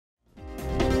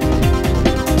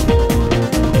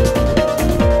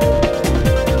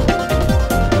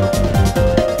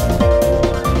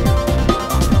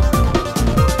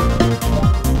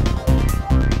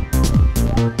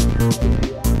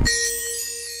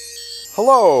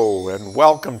Hello and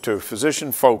welcome to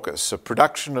Physician Focus, a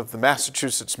production of the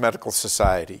Massachusetts Medical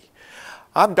Society.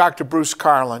 I'm Dr. Bruce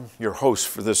Carlin, your host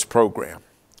for this program.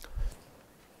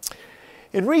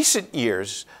 In recent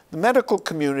years, the medical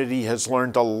community has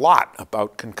learned a lot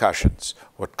about concussions,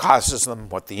 what causes them,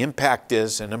 what the impact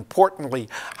is, and importantly,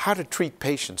 how to treat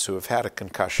patients who have had a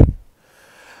concussion.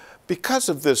 Because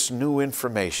of this new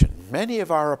information, many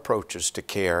of our approaches to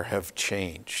care have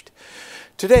changed.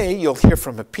 Today, you'll hear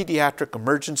from a pediatric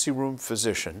emergency room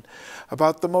physician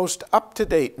about the most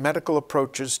up-to-date medical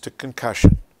approaches to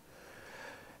concussion.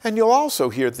 And you'll also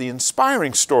hear the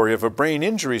inspiring story of a brain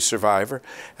injury survivor,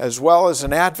 as well as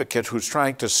an advocate who's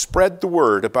trying to spread the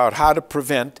word about how to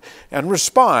prevent and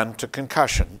respond to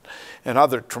concussion and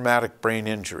other traumatic brain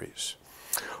injuries.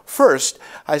 First,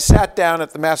 I sat down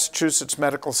at the Massachusetts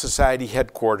Medical Society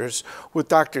headquarters with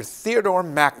Dr. Theodore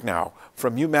Macknow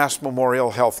from UMass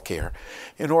Memorial Healthcare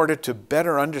in order to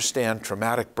better understand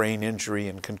traumatic brain injury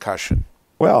and concussion.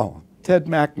 Well, Ted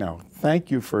Macknow, thank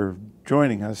you for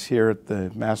joining us here at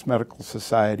the Mass Medical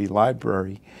Society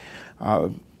Library.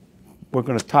 We're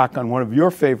going to talk on one of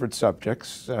your favorite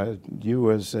subjects.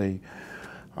 You as a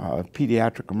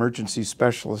pediatric emergency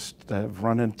specialist have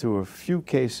run into a few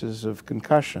cases of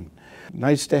concussion.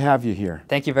 Nice to have you here.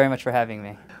 Thank you very much for having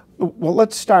me. Well,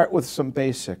 let's start with some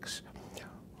basics.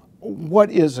 What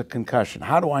is a concussion?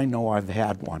 How do I know I've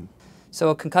had one? So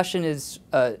a concussion is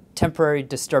a temporary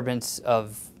disturbance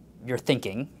of your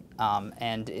thinking,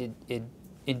 and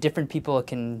in different people it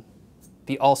can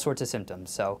be all sorts of symptoms.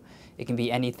 So it can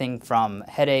be anything from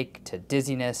headache to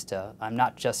dizziness to I'm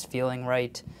not just feeling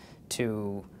right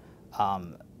to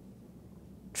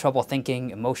trouble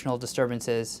thinking, emotional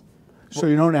disturbances. So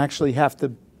you don't actually have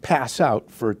to pass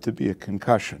out for it to be a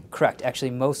concussion? Correct.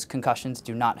 Actually, most concussions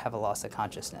do not have a loss of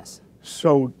consciousness.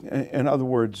 So, in other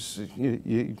words,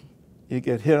 you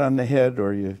get hit on the head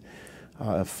or you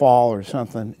fall or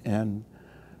something, and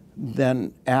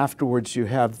then afterwards you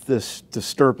have this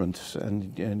disturbance,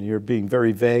 and you're being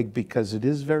very vague because it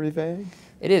is very vague?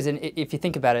 It is, and if you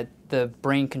think about it, the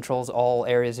brain controls all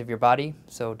areas of your body,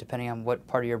 so depending on what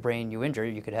part of your brain you injure,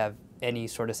 you could have any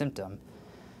sort of symptom.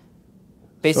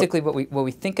 Basically, what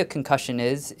we think a concussion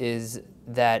is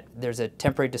that there's a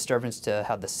temporary disturbance to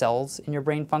how the cells in your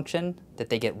brain function, that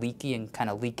they get leaky and kind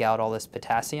of leak out all this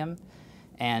potassium.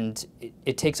 And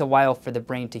it takes a while for the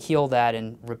brain to heal that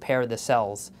and repair the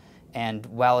cells. And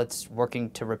while it's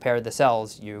working to repair the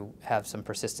cells, you have some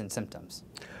persistent symptoms.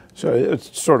 So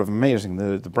it's sort of amazing.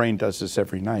 The brain does this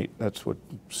every night. That's what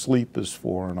sleep is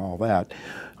for and all that.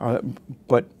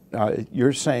 But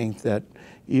you're saying that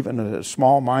even a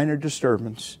small minor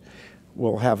disturbance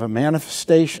will have a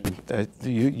manifestation that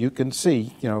you can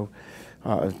see,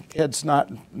 head's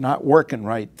not working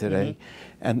right today,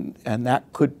 and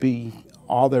that could be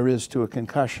all there is to a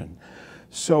concussion.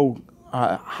 So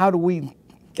how do we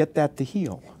get that to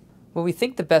heal? Well, we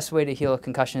think the best way to heal a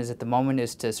concussion is at the moment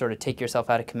is to sort of take yourself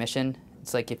out of commission.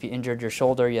 It's like if you injured your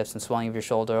shoulder, you have some swelling of your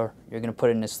shoulder, you're going to put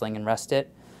it in a sling and rest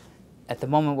it. At the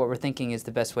moment, what we're thinking is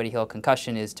the best way to heal a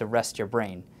concussion is to rest your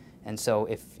brain. And so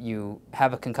if you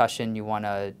have a concussion, you want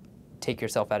to take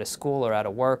yourself out of school or out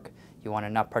of work. You want to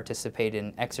not participate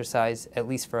in exercise, at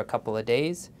least for a couple of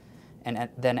days. And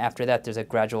then after that, there's a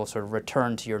gradual sort of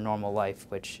return to your normal life,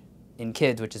 which in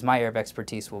kids, which is my area of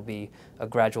expertise, will be a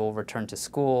gradual return to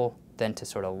school, then to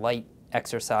sort of light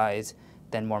exercise,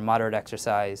 then more moderate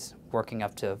exercise, working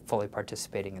up to fully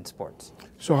participating in sports.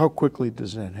 So how quickly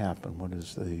does that happen? What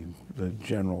is the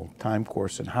general time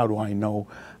course, and how do I know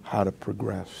how to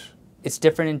progress? It's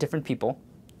different in different people.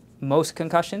 Most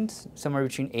concussions, somewhere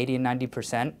between 80 and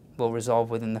 90%, will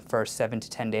resolve within the first 7 to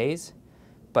 10 days,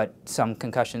 but some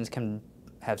concussions can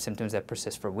have symptoms that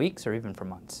persist for weeks or even for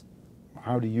months.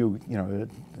 How do you,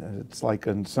 it's like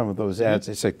in some of those ads,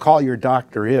 they say, call your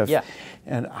doctor if. Yeah.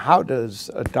 And how does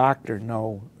a doctor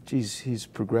know, geez, he's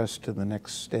progressed to the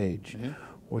next stage?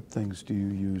 What things do you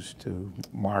use to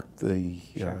mark the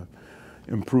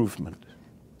improvement?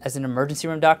 As an emergency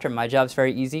room doctor, my job's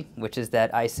very easy, which is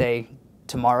that I say,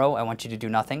 tomorrow I want you to do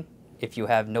nothing. If you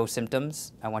have no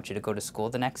symptoms, I want you to go to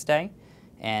school the next day.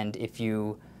 And if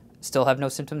you still have no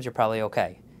symptoms, you're probably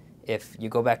okay. If you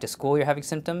go back to school, you're having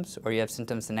symptoms, or you have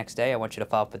symptoms the next day, I want you to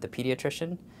follow up with the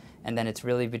pediatrician. And then it's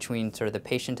really between sort of the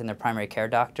patient and their primary care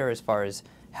doctor as far as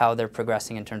how they're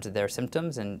progressing in terms of their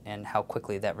symptoms and how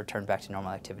quickly that return back to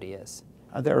normal activity is.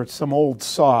 There are some old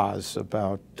saws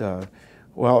about,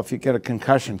 well, if you get a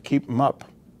concussion, keep them up.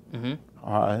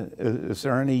 Is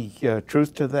there any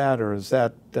truth to that, or is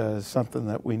that something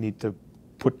that we need to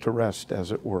put to rest,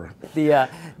 as it were?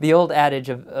 The old adage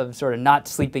of sort of not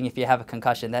sleeping if you have a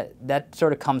concussion, that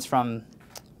sort of comes from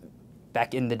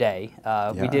back in the day.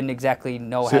 Yeah. We didn't exactly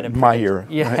know how to in my predict. era.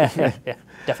 Yeah, Right? yeah,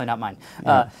 definitely not mine.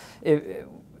 Yeah.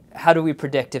 How do we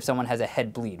predict if someone has a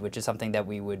head bleed, which is something that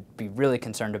we would be really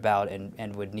concerned about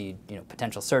and would need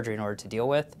potential surgery in order to deal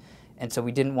with? And so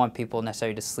we didn't want people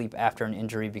necessarily to sleep after an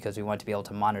injury because we wanted to be able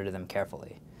to monitor them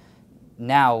carefully.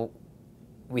 Now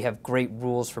we have great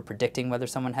rules for predicting whether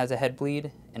someone has a head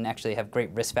bleed and actually have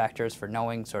great risk factors for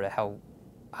knowing sort of how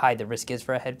high the risk is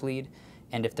for a head bleed.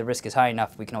 And if the risk is high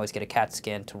enough, we can always get a CAT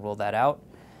scan to rule that out.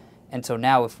 And so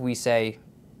now if we say,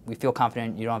 we feel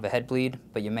confident you don't have a head bleed,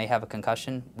 but you may have a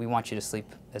concussion, we want you to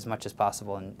sleep as much as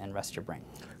possible and rest your brain.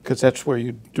 Because that's where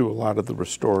you do a lot of the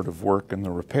restorative work and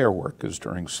the repair work is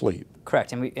during sleep.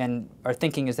 Correct. And our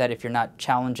thinking is that if you're not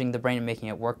challenging the brain and making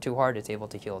it work too hard, it's able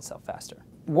to heal itself faster.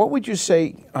 What would you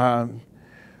say to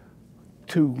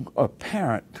a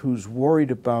parent who's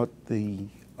worried about the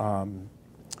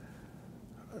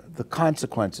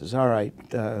consequences? All right,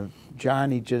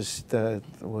 Johnny just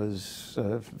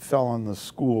fell on the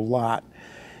school lot,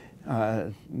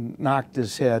 knocked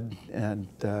his head, and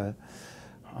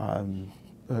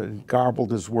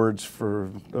garbled his words for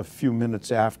a few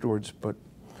minutes afterwards, but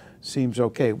seems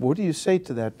okay. What do you say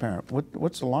to that parent?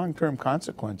 What's the long-term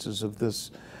consequences of this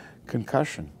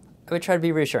concussion? I would try to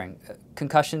be reassuring.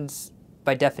 Concussions,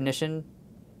 by definition,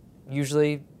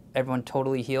 usually everyone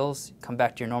totally heals, come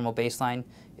back to your normal baseline,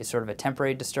 is sort of a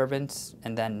temporary disturbance,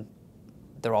 and then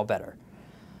they're all better.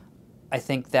 I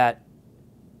think that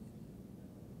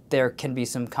there can be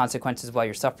some consequences while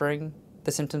you're suffering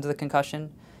the symptoms of the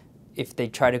concussion. If they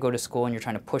try to go to school and you're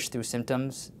trying to push through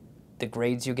symptoms, the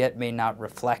grades you get may not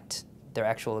reflect their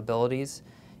actual abilities.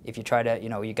 If you try to,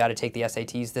 you got to take the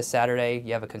SATs this Saturday,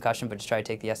 you have a concussion, but just try to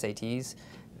take the SATs,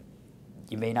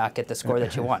 you may not get the score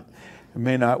that you want. It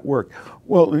may not work.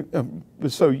 Well,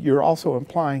 so you're also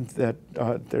implying that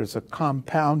there's a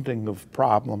compounding of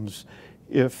problems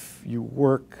if you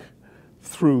work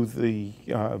through the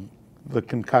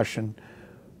concussion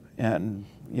and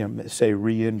say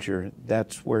re-injure.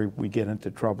 That's where we get into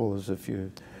trouble, is if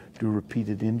you do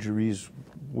repeated injuries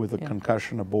with a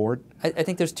concussion aboard. I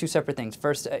think there's two separate things.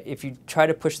 First, if you try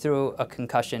to push through a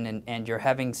concussion and you're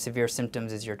having severe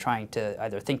symptoms as you're trying to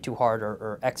either think too hard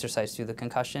or exercise through the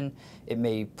concussion, it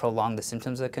may prolong the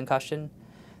symptoms of the concussion.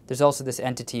 There's also this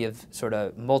entity of sort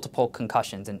of multiple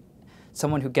concussions, and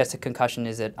someone who gets a concussion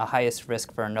is at a highest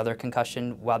risk for another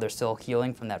concussion while they're still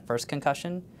healing from that first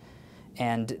concussion.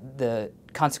 And the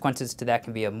consequences to that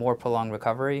can be a more prolonged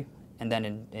recovery. And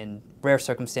then in rare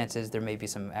circumstances, there may be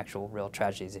some actual real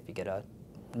tragedies if you get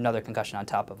another concussion on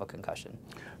top of a concussion.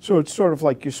 So it's sort of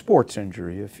like your sports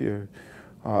injury. If you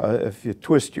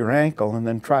twist your ankle and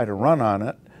then try to run on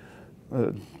it,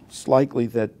 it's likely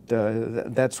that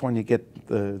that's when you get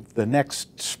the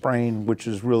next sprain, which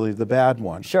is really the bad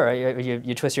one. Sure,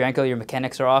 you twist your ankle, your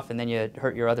mechanics are off, and then you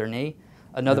hurt your other knee.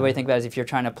 Another way to think about it is if you're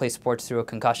trying to play sports through a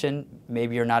concussion,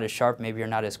 maybe you're not as sharp, maybe you're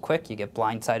not as quick, you get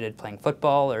blindsided playing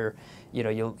football, or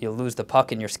you'll lose the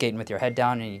puck and you're skating with your head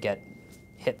down and you get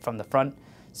hit from the front.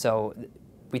 So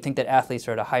we think that athletes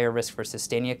are at a higher risk for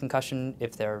sustaining a concussion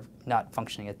if they're not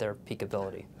functioning at their peak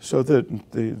ability. So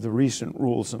the recent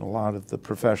rules in a lot of the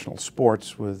professional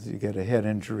sports, with you get a head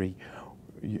injury,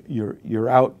 you're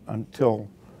out until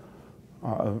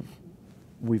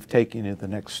we've taken you the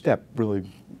next step, really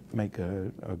make a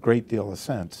great deal of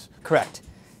sense. Correct.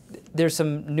 There's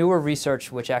some newer research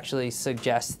which actually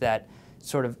suggests that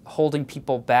sort of holding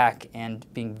people back and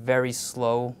being very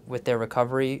slow with their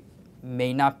recovery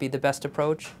may not be the best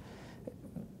approach.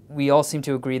 We all seem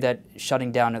to agree that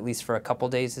shutting down at least for a couple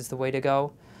days is the way to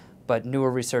go, but newer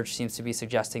research seems to be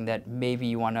suggesting that maybe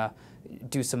you want to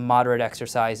do some moderate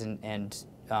exercise and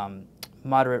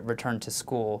moderate return to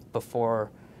school before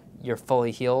you're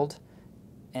fully healed.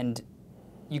 And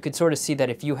you could sort of see that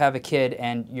if you have a kid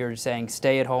and you're saying,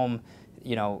 stay at home,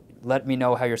 let me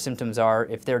know how your symptoms are.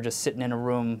 If they're just sitting in a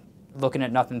room looking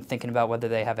at nothing, thinking about whether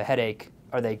they have a headache,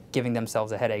 are they giving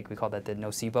themselves a headache? We call that the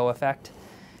nocebo effect.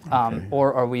 Okay.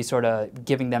 Or are we sort of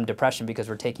giving them depression because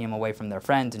we're taking them away from their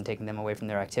friends and taking them away from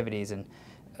their activities, and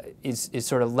is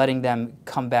sort of letting them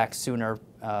come back sooner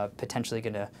potentially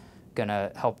going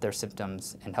to help their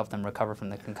symptoms and help them recover from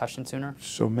the concussion sooner?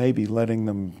 So maybe letting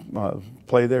them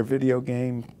play their video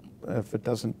game if it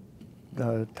doesn't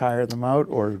tire them out,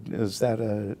 or is that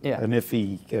an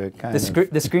iffy kind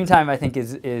of... The screen time, I think,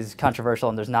 is controversial,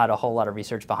 and there's not a whole lot of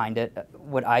research behind it.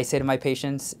 What I say to my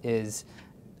patients is,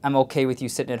 I'm okay with you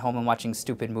sitting at home and watching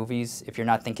stupid movies if you're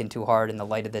not thinking too hard and the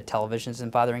light of the television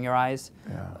isn't bothering your eyes.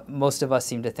 Yeah. Most of us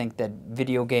seem to think that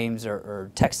video games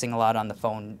or texting a lot on the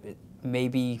phone may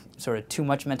be sort of too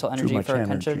much mental energy for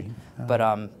attention. But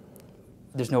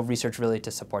there's no research really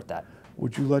to support that.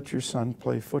 Would you let your son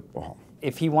play football?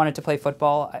 If he wanted to play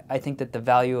football, I think that the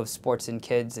value of sports in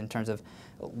kids in terms of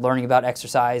learning about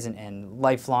exercise and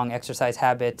lifelong exercise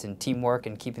habits and teamwork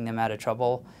and keeping them out of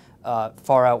trouble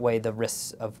far outweigh the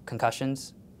risks of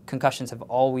concussions. Concussions have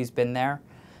always been there.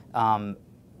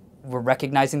 We're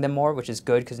recognizing them more, which is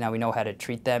good because now we know how to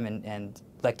treat them and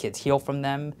let kids heal from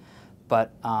them.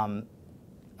 But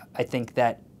I think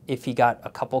that if he got a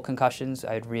couple concussions,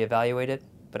 I'd reevaluate it.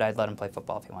 But I'd let him play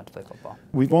football if he wanted to play football.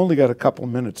 We've only got a couple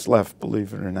minutes left,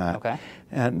 believe it or not. Okay.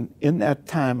 And in that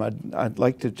time, I'd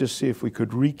like to just see if we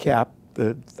could recap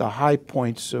the high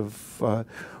points of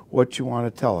what you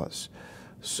want to tell us.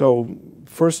 So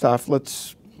first off,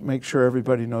 let's make sure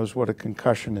everybody knows what a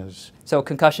concussion is. So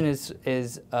concussion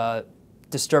is a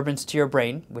disturbance to your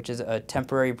brain, which is a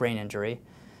temporary brain injury.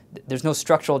 There's no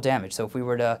structural damage. So if we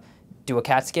were to do a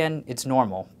CAT scan, it's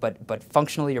normal, but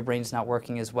functionally your brain's not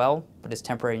working as well, but it's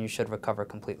temporary and you should recover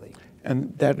completely.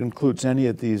 And that includes any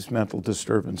of these mental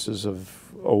disturbances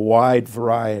of a wide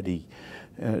variety.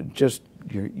 Just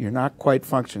you're not quite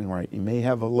functioning right. You may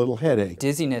have a little headache.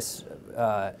 Dizziness,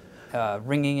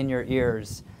 ringing in your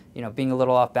ears, being a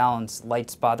little off balance,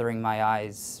 lights bothering my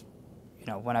eyes.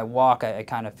 When I walk, I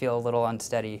kind of feel a little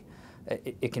unsteady.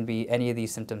 It can be any of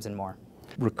these symptoms and more.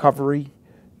 Recovery,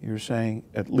 you're saying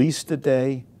at least a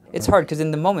day? It's hard because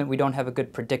in the moment we don't have a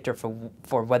good predictor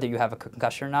for whether you have a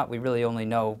concussion or not. We really only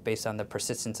know based on the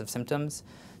persistence of symptoms.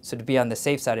 So to be on the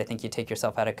safe side, I think you take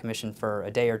yourself out of commission for a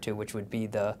day or two, which would be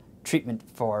the treatment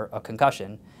for a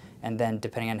concussion. And then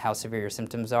depending on how severe your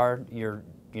symptoms are, you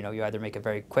either make a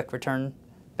very quick return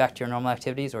back to your normal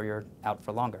activities or you're out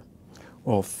for longer.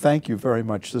 Well, thank you very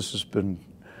much. This has been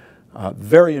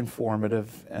very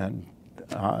informative, and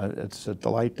it's a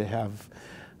delight to have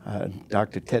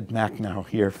Dr. Ted Macknow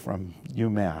here from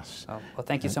UMass. Well,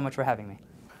 thank you so much for having me.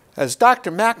 As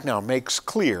Dr. Macknow makes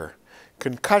clear,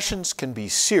 concussions can be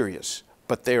serious,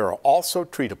 but they are also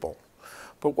treatable.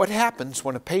 But what happens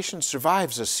when a patient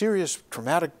survives a serious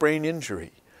traumatic brain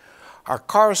injury? Our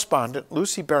correspondent,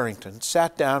 Lucy Barrington,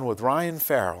 sat down with Ryan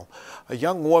Farrell, a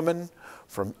young woman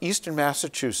from Eastern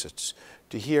Massachusetts,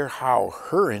 to hear how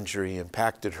her injury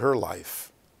impacted her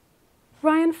life.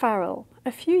 Ryan Farrell,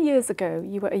 a few years ago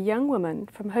you were a young woman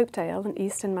from Hopedale in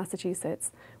Eastern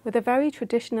Massachusetts with a very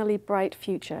traditionally bright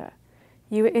future.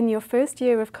 You were in your first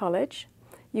year of college,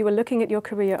 you were looking at your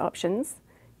career options,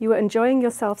 you were enjoying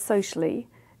yourself socially.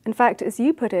 In fact, as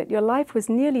you put it, your life was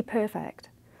nearly perfect.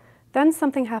 Then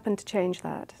something happened to change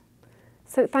that.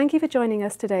 So thank you for joining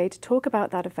us today to talk about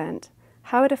that event,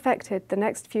 how it affected the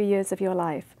next few years of your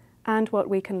life, and what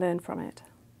we can learn from it.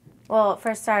 Well,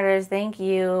 for starters, thank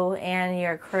you and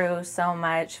your crew so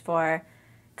much for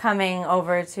coming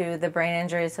over to the Brain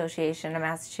Injury Association of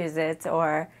Massachusetts,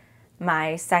 or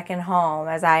my second home,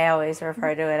 as I always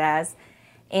refer to it as,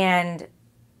 and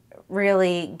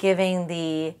really giving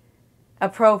the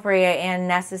appropriate and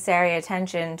necessary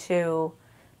attention to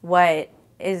what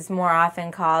is more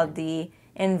often called the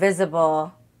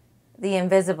invisible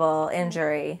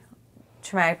injury,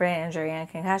 traumatic brain injury and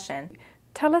concussion.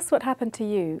 Tell us what happened to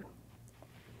you.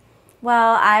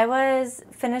 Well, I was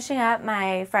finishing up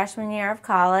my freshman year of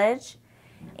college,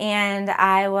 and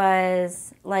I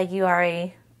was, like you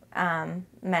already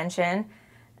mentioned,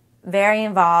 very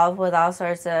involved with all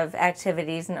sorts of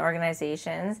activities and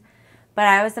organizations. But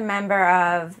I was a member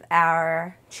of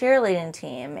our cheerleading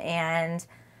team, and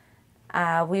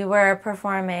we were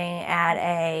performing at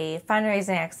a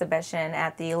fundraising exhibition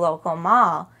at the local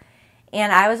mall.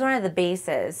 And I was one of the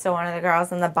bases, so one of the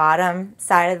girls on the bottom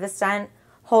side of the stunt,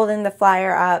 holding the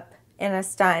flyer up in a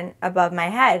stunt above my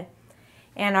head.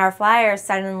 And our flyer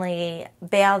suddenly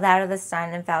bailed out of the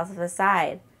stunt and fell to the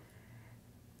side.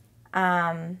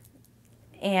 And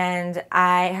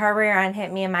her rear end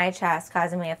hit me in my chest,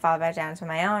 causing me to fall back down to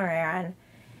my own rear end.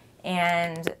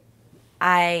 And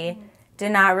I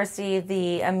did not receive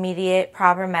the immediate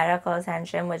proper medical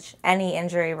attention which any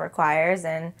injury requires,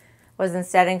 and was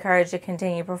instead encouraged to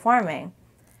continue performing.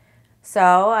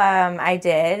 So I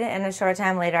did, and a short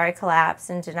time later I collapsed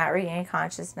and did not regain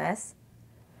consciousness.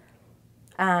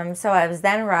 So I was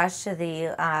then rushed to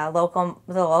the local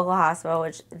hospital,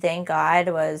 which thank God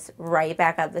was right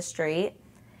back up the street.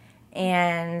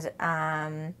 And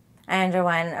I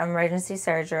underwent emergency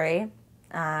surgery.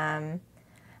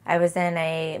 I was in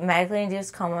a medically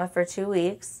induced coma for 2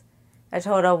 weeks, a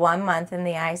total of 1 month in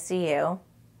the ICU.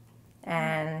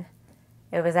 And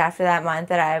it was after that month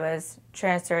that I was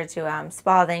transferred to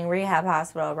Spalding Rehab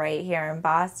Hospital right here in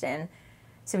Boston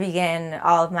to begin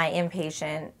all of my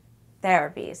inpatient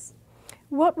therapies.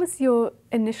 What was your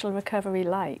initial recovery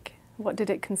like? What did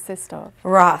it consist of?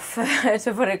 Rough,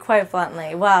 to put it quite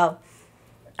bluntly. Well,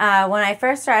 when I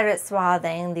first started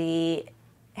swathing, the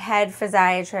head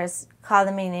physiatrist called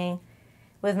a meeting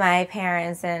with my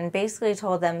parents and basically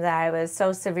told them that I was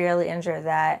so severely injured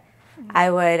that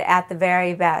I would, at the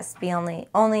very best, be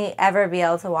only ever be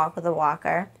able to walk with a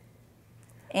walker.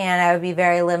 And I would be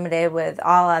very limited with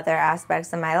all other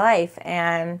aspects of my life.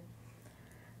 And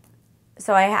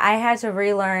so I had to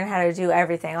relearn how to do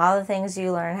everything, all the things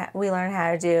we learn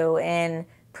how to do in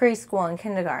preschool and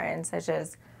kindergarten, such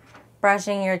as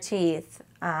brushing your teeth,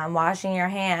 washing your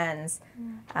hands,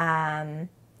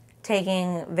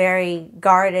 taking very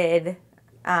guarded.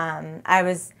 I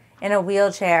was in a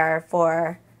wheelchair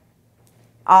for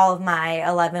all of my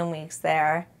 11 weeks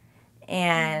there,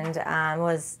 and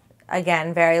was,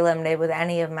 again, very limited with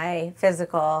any of my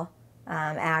physical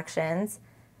actions.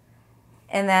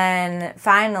 And then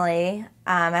finally,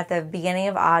 at the beginning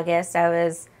of August, I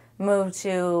was moved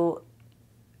to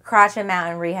Crotchet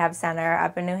Mountain Rehab Center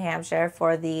up in New Hampshire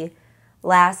for the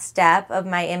last step of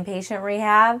my inpatient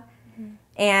rehab.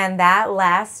 And that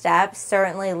last step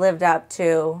certainly lived up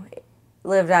to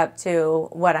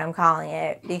what I'm calling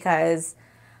it, because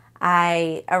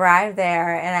I arrived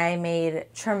there and I made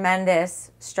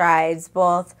tremendous strides,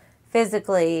 both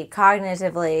physically,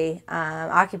 cognitively,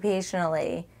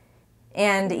 occupationally,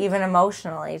 and even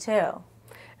emotionally too.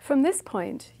 From this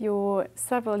point, you're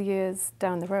several years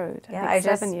down the road. Yeah, I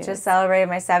think I 7 years. just celebrated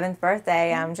my 7th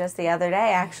birthday just the other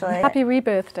day, actually. Happy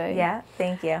rebirthday. Yeah,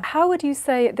 thank you. How would you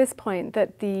say at this point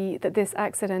that this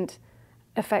accident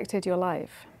affected your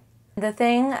life? The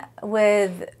thing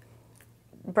with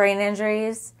brain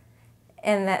injuries,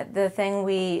 and that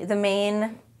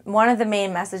one of the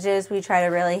main messages we try to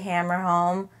really hammer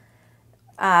home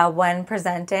when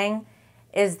presenting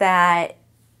is that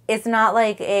it's not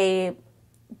like a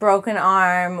broken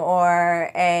arm or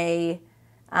a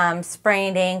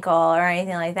sprained ankle or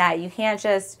anything like that. You can't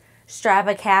just strap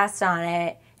a cast on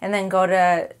it and then go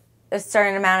to a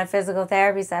certain amount of physical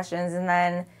therapy sessions and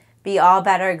then be all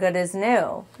better, good as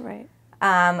new. Right.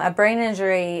 A brain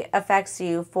injury affects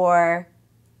you for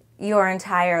your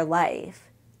entire life.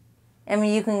 I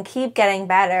mean, you can keep getting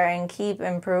better and keep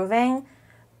improving,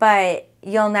 but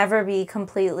you'll never be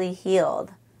completely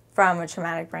healed from a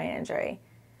traumatic brain injury.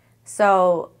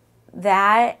 So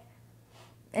that,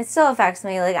 it still affects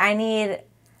me. Like, I need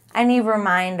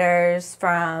reminders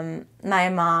from my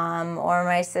mom or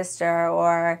my sister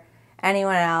or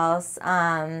anyone else.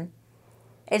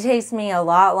 It takes me a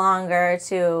lot longer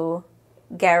to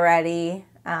get ready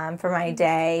for my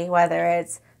day, whether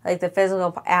it's like the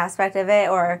physical aspect of it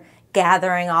or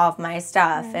gathering all of my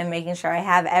stuff and making sure I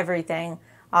have everything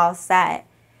all set.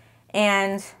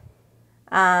 And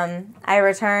I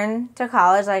returned to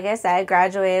college, like I said,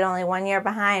 graduated only 1 year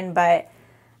behind, but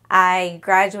I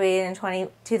graduated in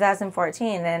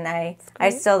 2014 and I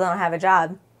still don't have a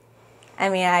job. I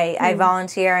mean, I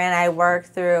volunteer and I work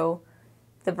through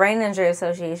the Brain Injury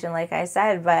Association, like I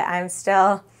said, but I'm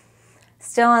still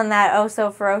on that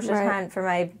oh-so-ferocious hunt for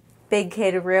my big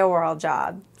kid real-world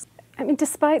job. I mean,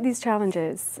 despite these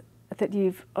challenges that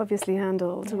you've obviously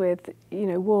handled with,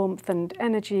 warmth and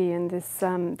energy and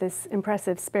this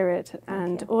impressive spirit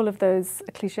and all of those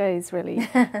cliches, really,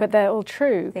 but they're all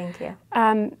true. Thank you.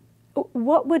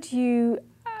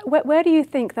 Where do you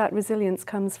think that resilience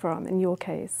comes from in your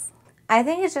case? I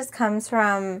think it just comes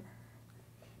from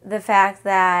the fact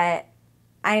that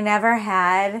I never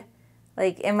had,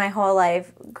 like in my whole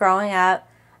life growing up,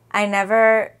 I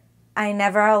never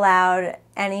allowed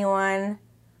anyone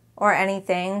or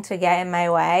anything to get in my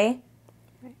way.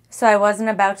 So I wasn't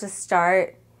about to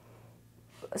start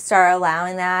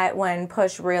allowing that when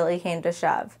push really came to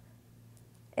shove.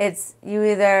 It's you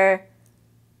either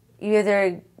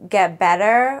get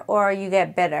better or you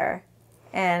get bitter.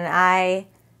 And I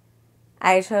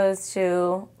chose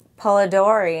to pull a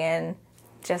Dory and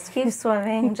just keep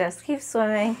swimming, just keep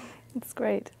swimming. It's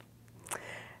great.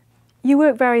 You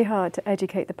work very hard to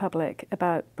educate the public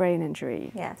about brain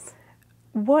injury. Yes.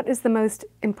 What is the most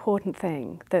important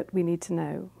thing that we need to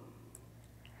know?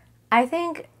 I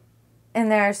think,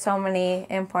 and there are so many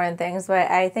important things,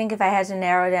 but I think if I had to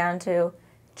narrow down to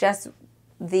just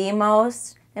the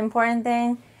most important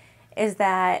thing is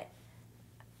that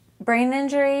brain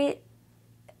injuries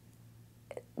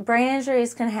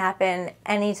can happen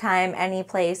anytime, any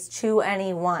place, to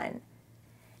anyone.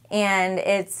 And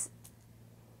it's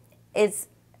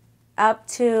up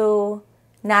to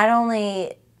not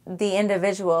only the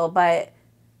individual, but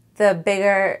the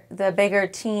bigger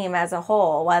team as a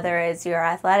whole, whether it's your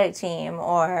athletic team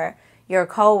or your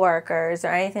coworkers or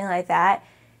anything like that.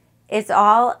 it's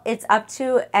up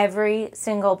to every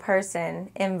single person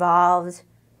involved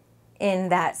in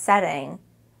that setting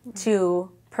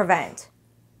to prevent,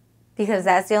 because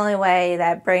that's the only way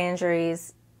that brain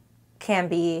injuries can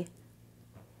be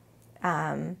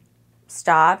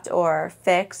stopped or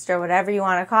fixed, or whatever you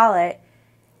want to call it.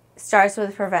 Starts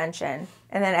with prevention,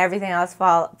 and then everything else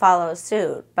follows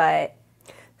suit. But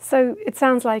so it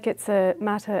sounds like it's a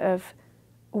matter of,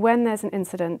 when there's an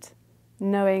incident,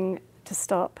 knowing to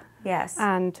stop, yes,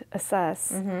 and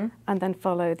assess, and then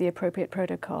follow the appropriate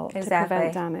protocol to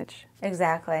prevent damage.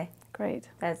 Exactly. Great.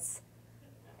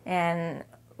 And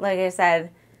like I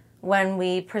said, when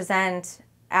we present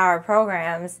our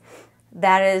programs,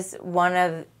 that is one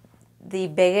of the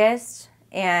biggest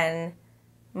and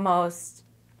most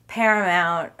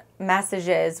paramount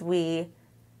messages we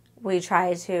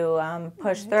try to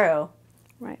push through,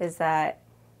 is that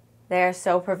they're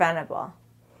so preventable.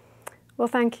 Well,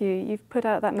 thank you. You've put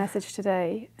out that message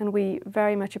today, and we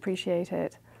very much appreciate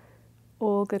it.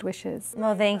 All good wishes.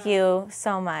 Well, thank you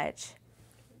so much.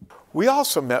 We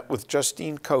also met with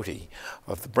Justine Cote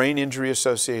of the Brain Injury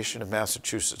Association of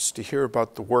Massachusetts to hear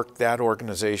about the work that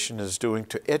organization is doing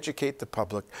to educate the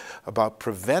public about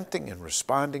preventing and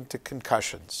responding to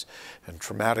concussions and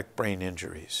traumatic brain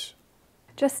injuries.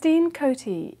 Justine Cote,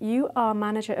 you are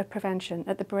Manager of Prevention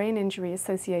at the Brain Injury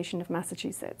Association of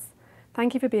Massachusetts.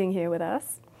 Thank you for being here with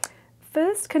us.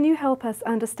 First, can you help us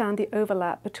understand the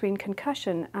overlap between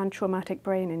concussion and traumatic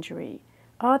brain injury?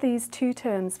 Are these two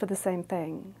terms for the same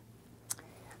thing?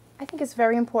 I think it's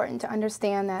very important to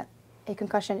understand that a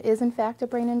concussion is in fact a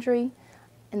brain injury.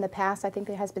 In the past, I think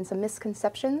there has been some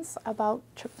misconceptions about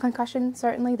concussion,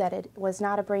 certainly, that it was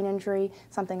not a brain injury,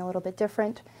 something a little bit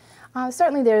different.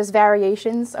 Certainly there's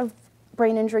variations of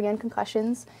brain injury and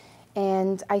concussions,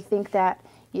 and I think that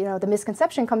the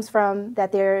misconception comes from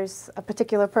that there's a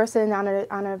particular person on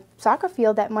a soccer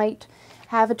field that might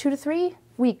have a 2 to 3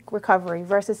 week recovery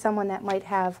versus someone that might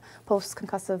have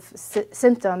post-concussive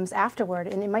symptoms afterward,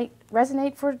 and it might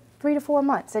resonate for 3 to 4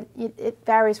 months. It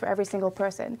varies for every single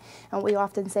person. And what we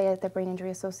often say at the Brain Injury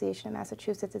Association of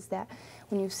Massachusetts is that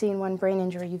when you've seen one brain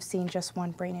injury, you've seen just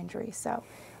one brain injury. So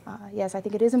yes, I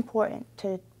think it is important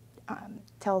to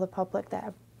tell the public that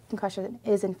a concussion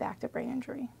is in fact a brain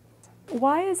injury.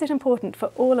 Why is it important for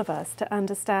all of us to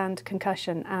understand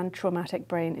concussion and traumatic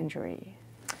brain injury?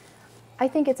 I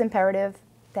think it's imperative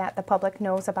that the public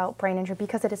knows about brain injury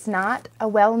because it is not a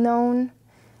well-known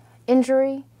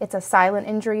injury. It's a silent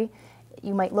injury.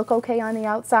 You might look okay on the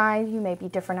outside, you may be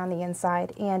different on the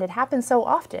inside, and it happens so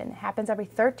often. It happens every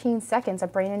 13 seconds a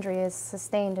brain injury is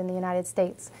sustained in the United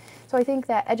States. So I think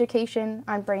that education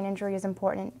on brain injury is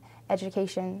important.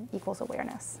 Education equals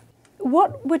awareness.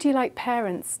 What would you like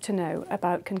parents to know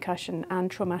about concussion and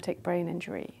traumatic brain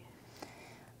injury?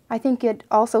 I think it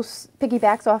also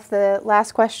piggybacks off the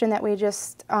last question that we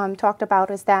just talked about,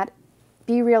 is that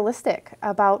be realistic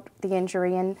about the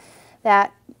injury, and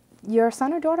that your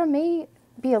son or daughter may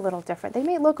be a little different. They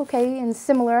may look okay and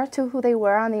similar to who they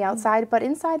were on the outside, but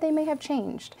inside they may have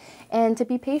changed. And to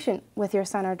be patient with your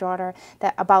son or daughter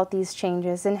about these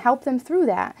changes and help them through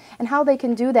that. And how they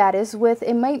can do that is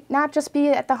it might not just be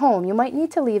at the home. You might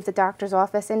need to leave the doctor's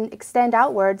office and extend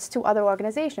outwards to other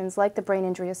organizations like the Brain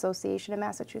Injury Association of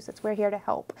Massachusetts. We're here to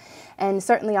help. And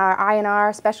certainly our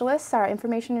I&R specialists, our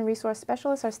information and resource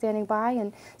specialists, are standing by,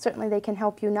 and certainly they can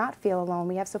help you not feel alone.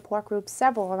 We have support groups,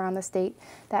 several around the state,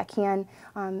 that can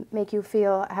make you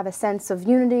have a sense of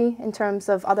unity in terms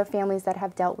of other families that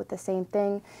have dealt with the same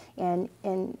thing,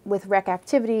 and with rec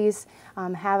activities,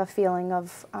 have a feeling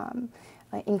of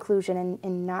inclusion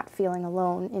and not feeling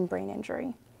alone in brain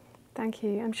injury. Thank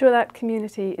you. I'm sure that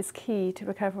community is key to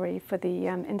recovery for the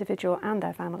individual and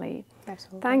their family.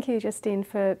 Absolutely. Thank you, Justine,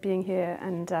 for being here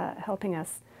and helping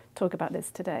us talk about this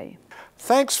today.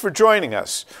 Thanks for joining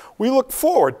us. We look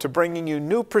forward to bringing you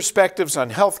new perspectives on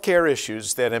healthcare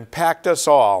issues that impact us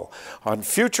all on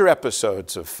future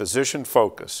episodes of Physician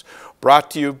Focus,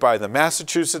 brought to you by the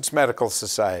Massachusetts Medical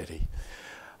Society.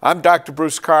 I'm Dr.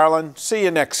 Bruce Carlin. See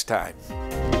you next time.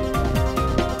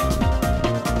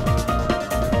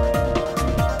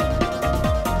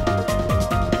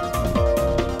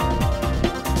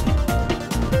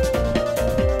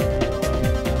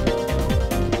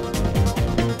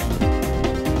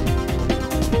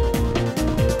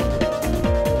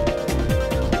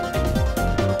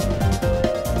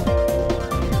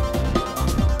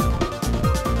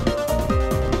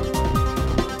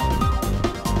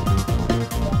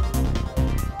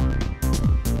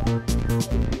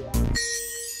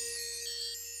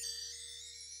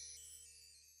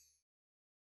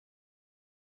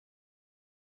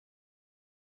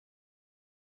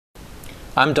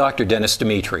 I'm Dr. Dennis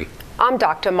Dimitri. I'm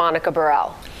Dr. Monica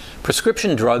Burrell.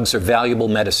 Prescription drugs are valuable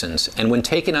medicines, and when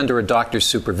taken under a doctor's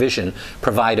supervision,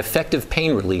 provide effective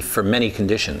pain relief for many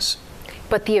conditions.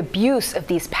 But the abuse of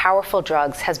these powerful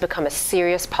drugs has become a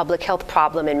serious public health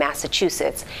problem in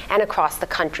Massachusetts and across the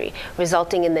country,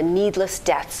 resulting in the needless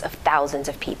deaths of thousands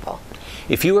of people.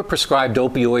 If you are prescribed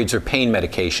opioids or pain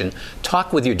medication,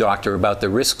 talk with your doctor about the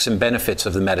risks and benefits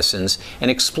of the medicines and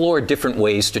explore different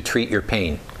ways to treat your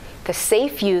pain. The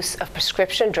safe use of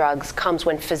prescription drugs comes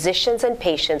when physicians and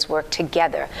patients work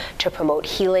together to promote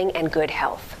healing and good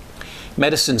health.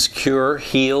 Medicines cure,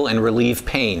 heal, and relieve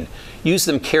pain. Use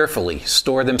them carefully,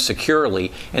 store them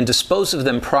securely, and dispose of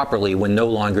them properly when no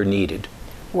longer needed.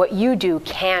 What you do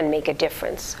can make a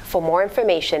difference. For more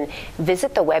information,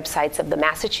 visit the websites of the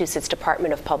Massachusetts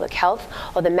Department of Public Health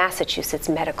or the Massachusetts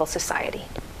Medical Society.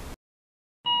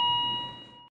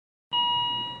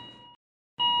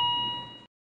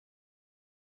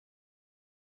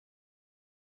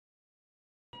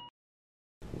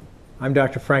 I'm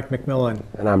Dr. Frank McMillan.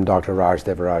 And I'm Dr. Raj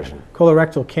Devarajan.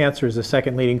 Colorectal cancer is the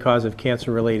second leading cause of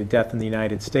cancer-related death in the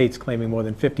United States, claiming more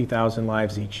than 50,000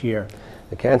 lives each year.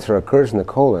 The cancer occurs in the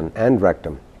colon and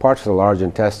rectum, parts of the large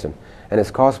intestine, and is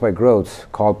caused by growths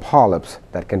called polyps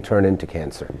that can turn into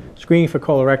cancer. Screening for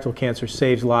colorectal cancer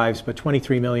saves lives, but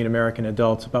 23 million American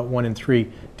adults, about 1 in 3,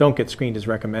 don't get screened as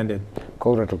recommended.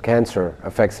 Colorectal cancer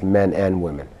affects men and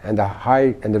women, and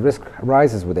the risk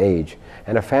rises with age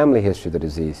and a family history of the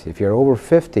disease. If you're over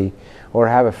 50 or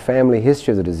have a family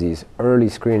history of the disease, early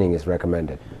screening is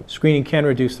recommended. Screening can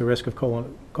reduce the risk of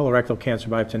colorectal cancer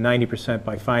by up to 90%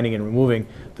 by finding and removing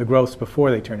the growths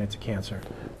before they turn into cancer.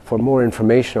 For more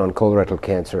information on colorectal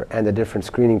cancer and the different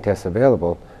screening tests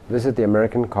available, visit the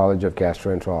American College of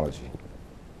Gastroenterology.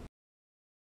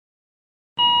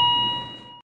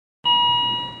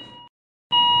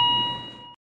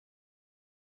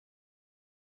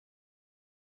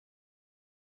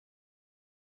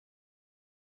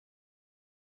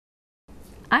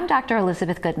 I'm Dr.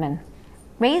 Elizabeth Goodman.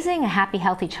 Raising a happy,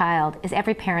 healthy child is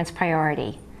every parent's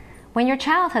priority. When your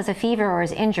child has a fever or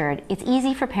is injured, it's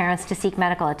easy for parents to seek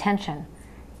medical attention.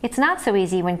 It's not so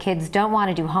easy when kids don't want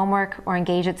to do homework or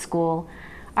engage at school,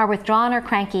 are withdrawn or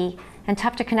cranky, and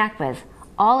tough to connect with,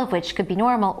 all of which could be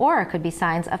normal or could be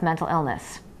signs of mental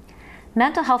illness.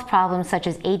 Mental health problems such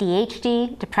as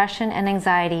ADHD, depression, and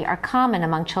anxiety are common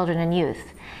among children and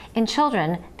youth. In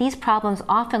children, these problems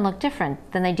often look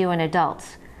different than they do in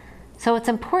adults. So it's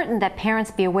important that parents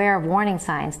be aware of warning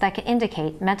signs that can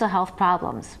indicate mental health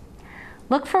problems.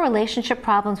 Look for relationship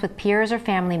problems with peers or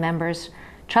family members,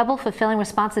 trouble fulfilling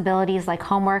responsibilities like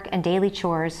homework and daily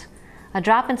chores, a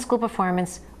drop in school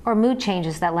performance, or mood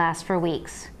changes that last for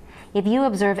weeks. If you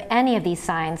observe any of these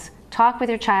signs, talk with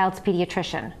your child's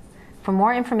pediatrician. For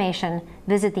more information,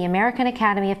 visit the American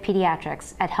Academy of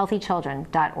Pediatrics at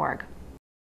healthychildren.org.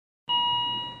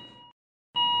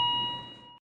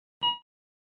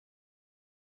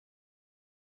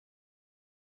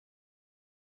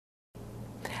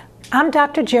 I'm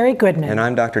Dr. Jerry Goodman. And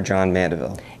I'm Dr. John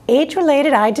Mandeville.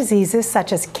 Age-related eye diseases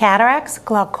such as cataracts,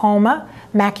 glaucoma,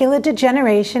 macular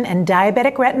degeneration, and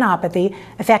diabetic retinopathy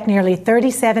affect nearly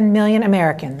 37 million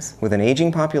Americans. With an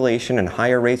aging population and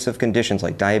higher rates of conditions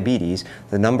like diabetes,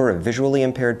 the number of visually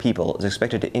impaired people is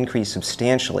expected to increase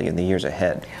substantially in the years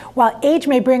ahead. While age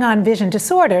may bring on vision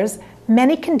disorders,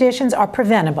 many conditions are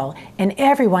preventable, and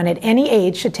everyone at any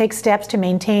age should take steps to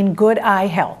maintain good eye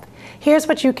health. Here's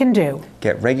what you can do.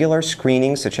 Get regular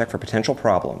screenings to check for potential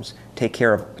problems. Take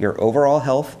care of your overall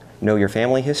health, know your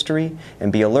family history,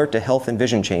 and be alert to health and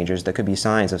vision changes that could be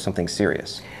signs of something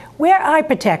serious. Wear eye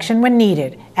protection when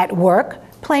needed, at work,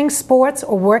 playing sports,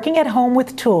 or working at home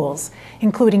with tools,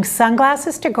 including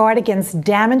sunglasses to guard against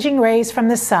damaging rays from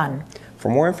the sun. For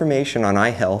more information on eye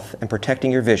health and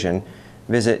protecting your vision,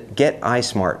 visit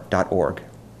geteyesmart.org.